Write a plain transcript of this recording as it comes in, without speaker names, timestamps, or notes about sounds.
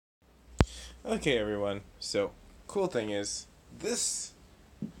Okay, everyone. So, cool thing is, this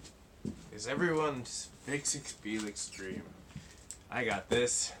is everyone's Fix Felix dream. I got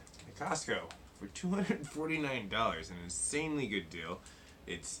this at Costco for $249, an insanely good deal.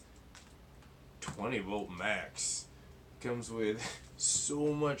 It's 20-volt max. Comes with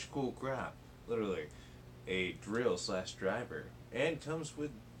so much cool crap. Literally, a drill slash driver, and comes with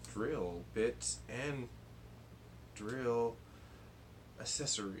drill bits and drill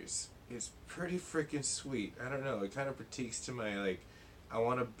accessories. It's pretty freaking sweet. I don't know. It kind of critiques to my I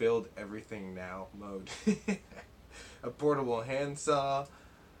want to build everything now mode. A portable handsaw.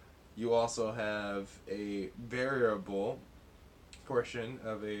 You also have a variable portion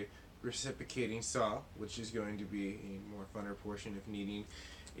of a reciprocating saw, which is going to be a more funner portion if needing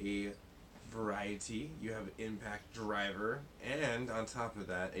a variety. You have an impact driver, and on top of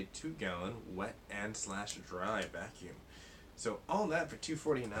that, a 2-gallon wet and slash dry vacuum. So all that for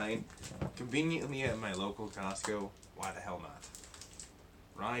 $249, conveniently at my local Costco. Why the hell not?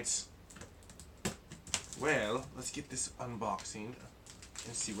 Right. Well, let's get this unboxing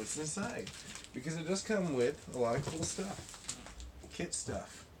and see what's inside, because it does come with a lot of cool stuff, kit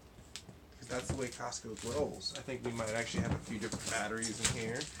stuff. Because that's the way Costco rolls. I think we might actually have a few different batteries in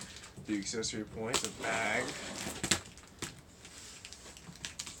here. The accessory points, a bag.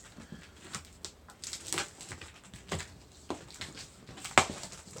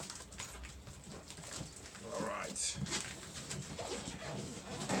 Alright.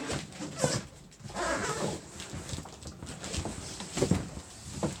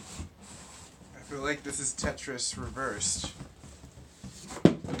 I feel like this is Tetris reversed. I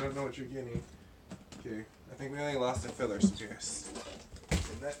don't know what you're getting. Okay, I think we only lost a filler space.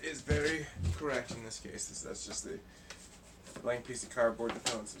 And that is very correct in this case. That's just a blank piece of cardboard to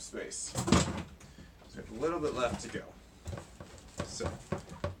fill in some space. So we have a little bit left to go. So,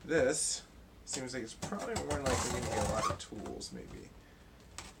 this seems like it's probably more likely going to get a lot of tools, maybe.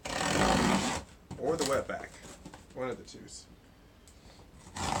 Or the wetback. One of the twos.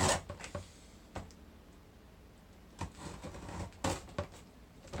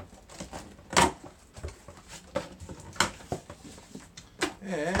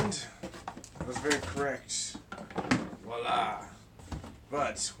 And I was very correct. Voila!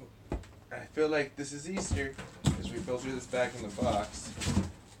 But I feel like this is Easter because we filter this back in the box.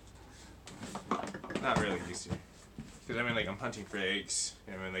 Not really Easter. Because I mean, I'm hunting for eggs.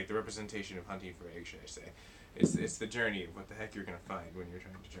 I mean, the representation of hunting for eggs, should I say. It's the journey of what the heck you're going to find when you're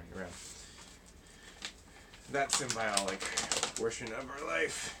trying to journey around. That symbiotic portion of our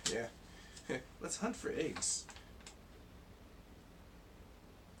life. Yeah. Let's hunt for eggs.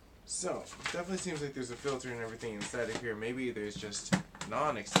 So, it definitely seems like there's a filter and everything inside of here. Maybe there's just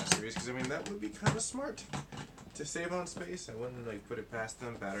non-accessories, because I mean, that would be kind of smart to save on space. I wouldn't put it past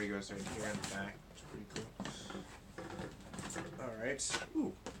them. Battery goes right here in the back. It's pretty cool. Alright.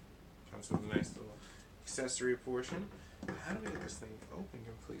 Ooh. Comes with a nice little accessory portion. How do we get this thing open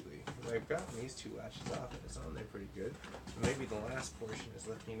completely? Well, I've gotten these two latches off and it's on there pretty good. Maybe the last portion is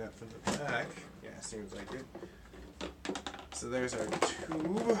lifting up from the back. Yeah, seems like it. So there's our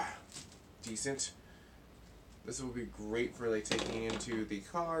tube. Decent. This will be great for taking into the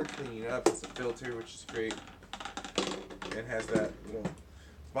car, cleaning up. It's a filter, which is great. And has that little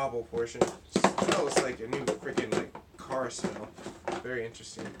bobble portion. It smells like a new freaking car smell. Very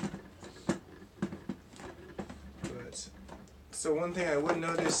interesting. But so one thing I would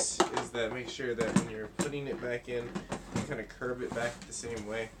notice is that make sure that when you're putting it back in, you kind of curve it back the same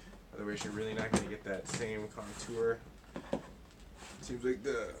way. Otherwise, you're really not going to get that same contour. Seems like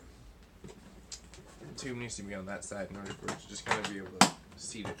the tube needs to be on that side in order for it to just kind of be able to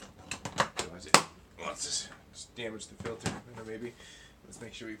seat it. Otherwise it wants to just damage the filter. Maybe. Let's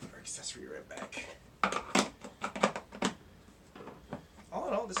make sure we put our accessory right back. All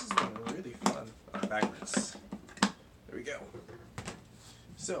in all, this has been really fun. Backwards. There we go.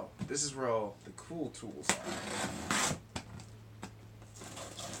 So, this is where all the cool tools are.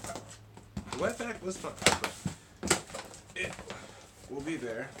 The wetback was fun, but it will be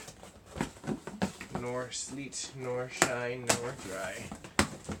there. Nor sleet, nor shine, nor dry.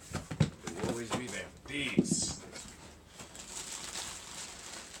 It will always be there. These.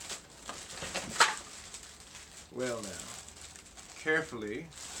 Well now, carefully,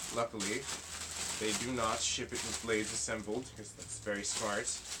 luckily, they do not ship it with blades assembled, because that's very smart.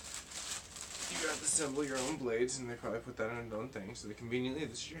 You gotta assemble your own blades, and they probably put that on their own thing. So conveniently,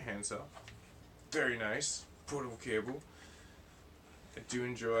 this is your handsaw. Very nice. Portable cable. I do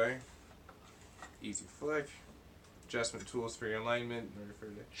enjoy. Easy flick. Adjustment tools for your alignment in order for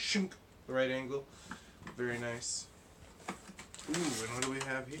it to shunk the right angle. Very nice. Ooh, and what do we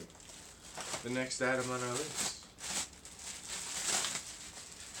have here? the next item on our list.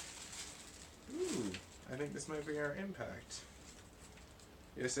 Ooh, I think this might be our impact.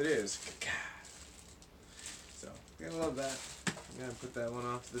 Yes, it is. So, gotta love that. I'm gonna put that one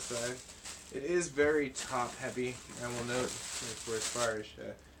off to the side. It is very top heavy. I will note, for as far as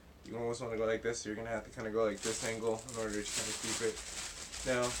you almost want to go like this, so you're gonna have to kind of go like this angle in order to kind of keep it.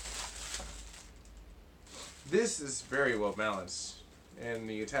 Now, this is very well balanced, and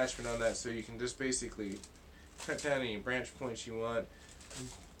the attachment on that, so you can just basically cut down any branch points you want.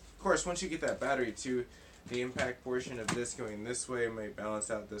 Of course, once you get that battery too, the impact portion of this going this way may balance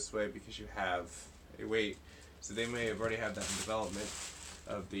out this way because you have a weight. So they may have already had that in development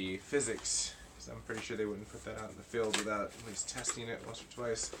of the physics. So I'm pretty sure they wouldn't put that out in the field without at least testing it once or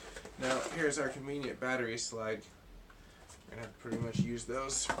twice. Now here's our convenient battery slide. We're gonna have to pretty much use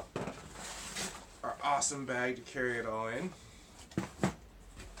those. Our awesome bag to carry it all in.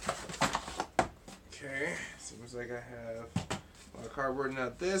 Okay, seems like I have a lot of cardboard.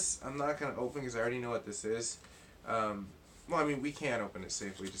 Now this, I'm not going to open because I already know what this is. Well, I mean, we can open it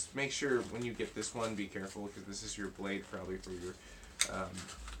safely. Just make sure when you get this one, be careful because this is your blade probably for your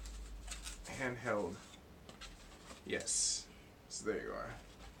handheld. Yes. So there you are.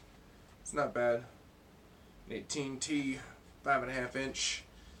 It's not bad. An 18T, 5.5 inch,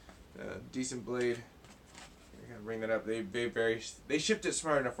 decent blade. I'm gonna bring that up. They shipped it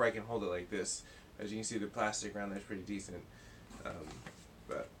smart enough where I can hold it like this. As you can see, the plastic around there is pretty decent.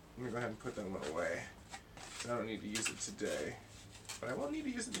 But I'm gonna go ahead and put that one away. I don't need to use it today, but I will need to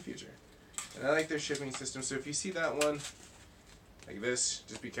use it in the future. And I like their shipping system. So if you see that one like this,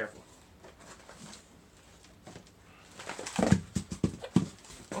 just be careful.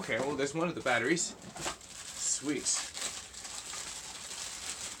 Okay, well, there's one of the batteries. Sweet.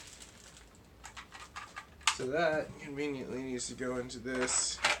 So that conveniently needs to go into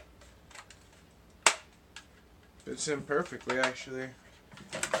this. Fits in perfectly, actually.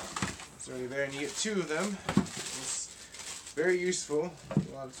 It's already there, and you get two of them. It's very useful.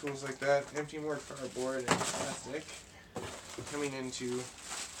 A lot of tools like that. Empty more cardboard and plastic. Coming into...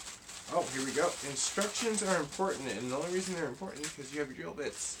 Oh, here we go. Instructions are important, and the only reason they're important is because you have your drill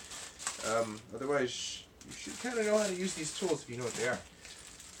bits. Otherwise, you should kind of know how to use these tools if you know what they are.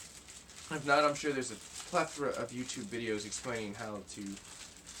 If not, I'm sure there's a plethora of YouTube videos explaining how to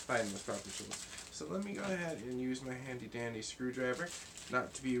find those proper tools. So let me go ahead and use my handy dandy screwdriver.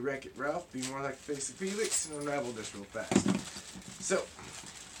 Not to be Wreck-It Ralph, be more like Basic Felix, and unravel this real fast. So,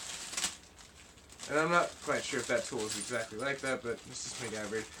 and I'm not quite sure if that tool is exactly like that, but let's just make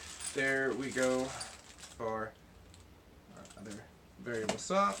average. There we go for our other variable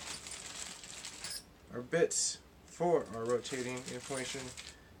saw. Our bits for our rotating information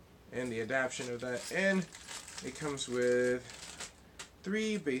and the adaption of that. And it comes with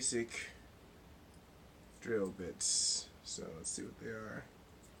 3 basic drill bits. So let's see what they are.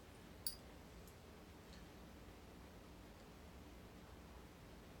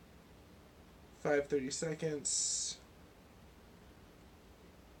 Five 30-seconds.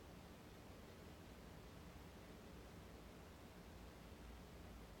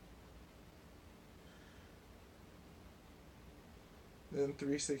 Then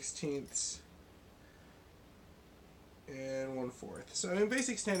 3/16 and 1/4. So I mean,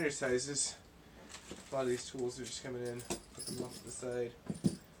 basic standard sizes. A lot of these tools are just coming in. Put them off to the side.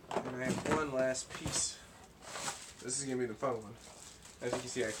 And I have one last piece. This is gonna be the fun one. As you can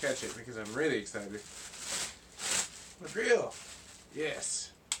see, I catch it because I'm really excited. The drill.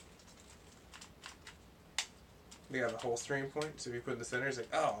 Yes. We have a whole stream point, so if you put it in the center, it's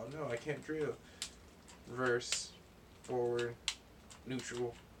like, oh no, I can't drill. Reverse, forward,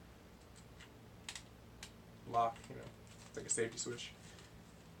 neutral, lock, you know, it's like a safety switch.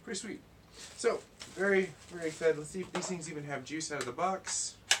 Pretty sweet. So, very, very excited. Let's see if these things even have juice out of the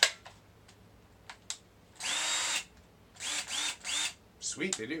box.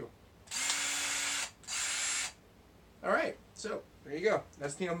 Sweet, they do. Alright, so there you go.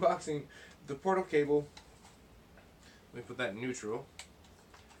 That's the unboxing. The portal cable. Let me put that in neutral.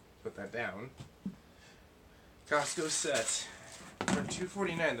 Put that down. Costco set for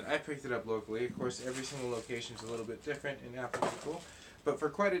 $2.49 that I picked it up locally. Of course, every single location is a little bit different and applicable. But for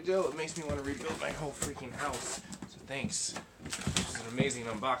quite a deal, it makes me want to rebuild my whole freaking house. So thanks. This is an amazing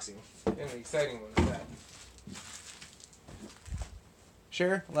unboxing. And an exciting one at that.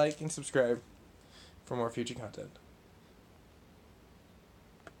 Share, like, and subscribe for more future content.